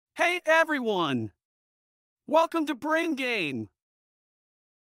Hey everyone! Welcome to Brain Game!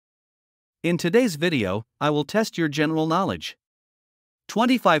 In today's video, I will test your general knowledge.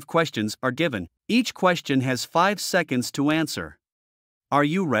 25 questions are given. Each question has 5 seconds to answer. Are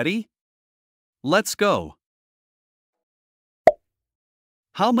you ready? Let's go!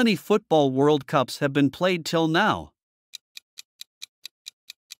 How many football World Cups have been played till now?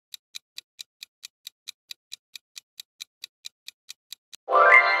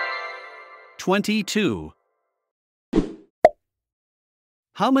 "22.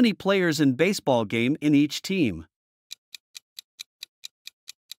 How many players in baseball game in each team?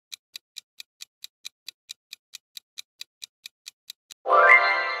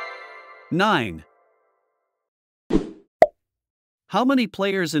 "9. How many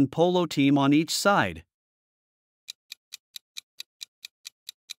players in polo team on each side?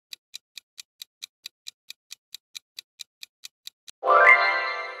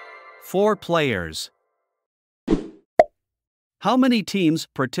 "4 players. How many teams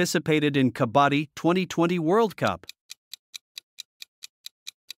participated in Kabaddi 2020 World Cup?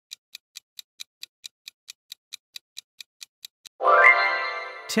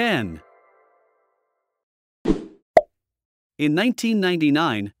 "10. In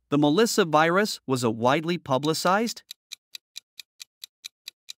 1999, the Melissa virus was widely publicized?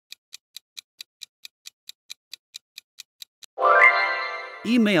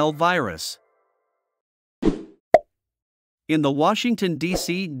 Email virus. In the Washington,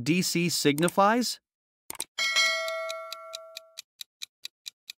 D.C., D.C. signifies?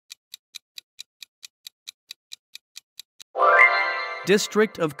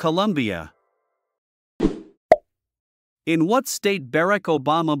 District of Columbia. In what state Barack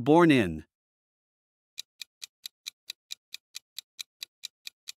Obama born in?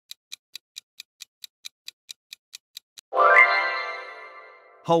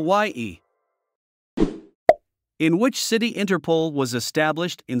 Hawaii. In which city Interpol was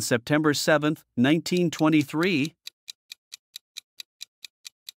established in September 7, 1923?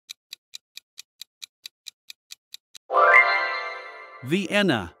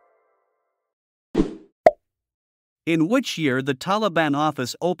 Vienna. In which year the Taliban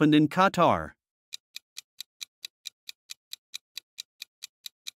office opened in Qatar?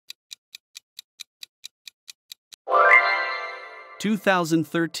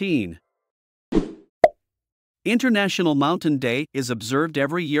 (2013). International Mountain Day is observed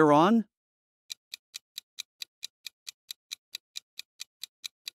every year on?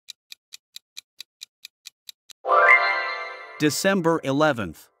 December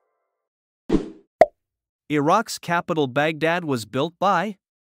 11th. Iraq's capital Baghdad was built by?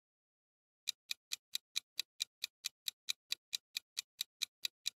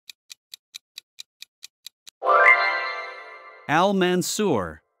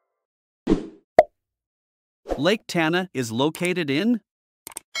 Al-Mansur. Lake Tana is located in?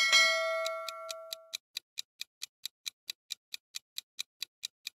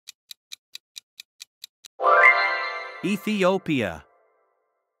 Ethiopia.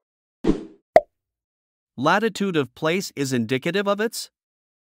 Latitude of place is indicative of its?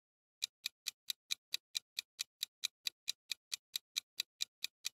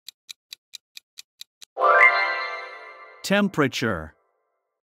 Temperature.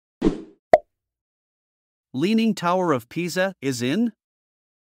 Leaning Tower of Pisa is in?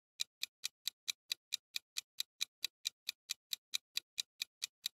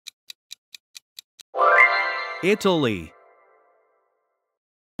 Italy.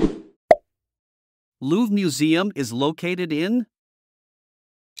 Louvre Museum is located in?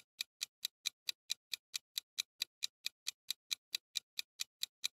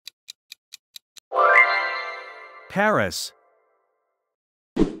 Paris.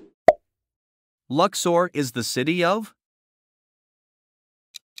 Luxor is the city of?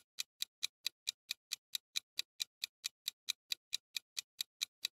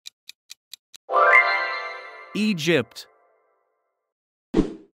 Egypt.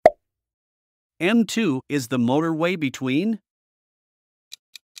 M2 is the motorway between?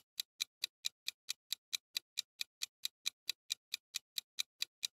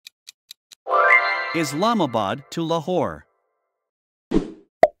 Islamabad to Lahore.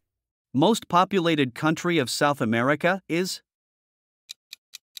 Most populated country of South America is?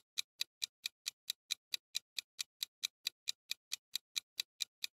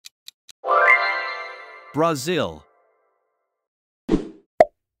 Brazil.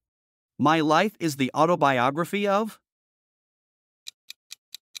 My life is the autobiography of?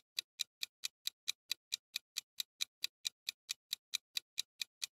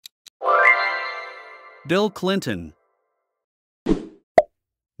 Bill Clinton.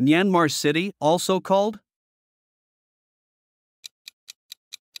 Myanmar City, also called?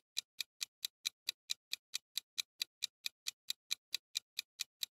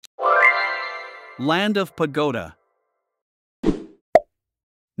 Land of Pagoda.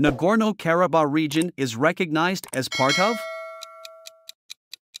 Nagorno-Karabakh region is recognized as part of?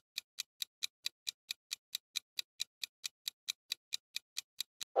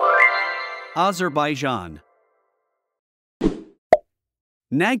 Azerbaijan.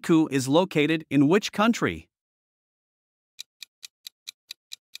 Nagku is located in which country?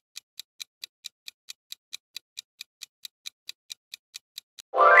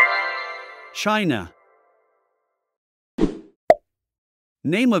 China.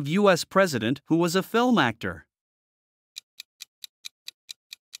 Name of U.S. president who was a film actor.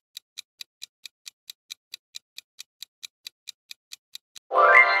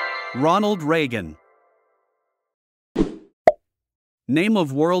 Ronald Reagan. Name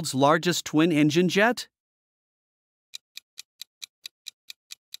of world's largest twin-engine jet?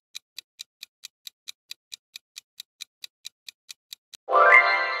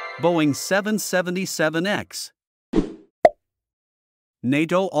 Boeing 777X.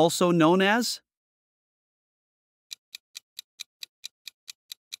 NATO, also known as?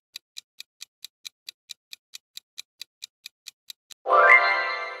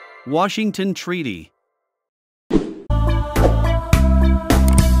 Washington Treaty.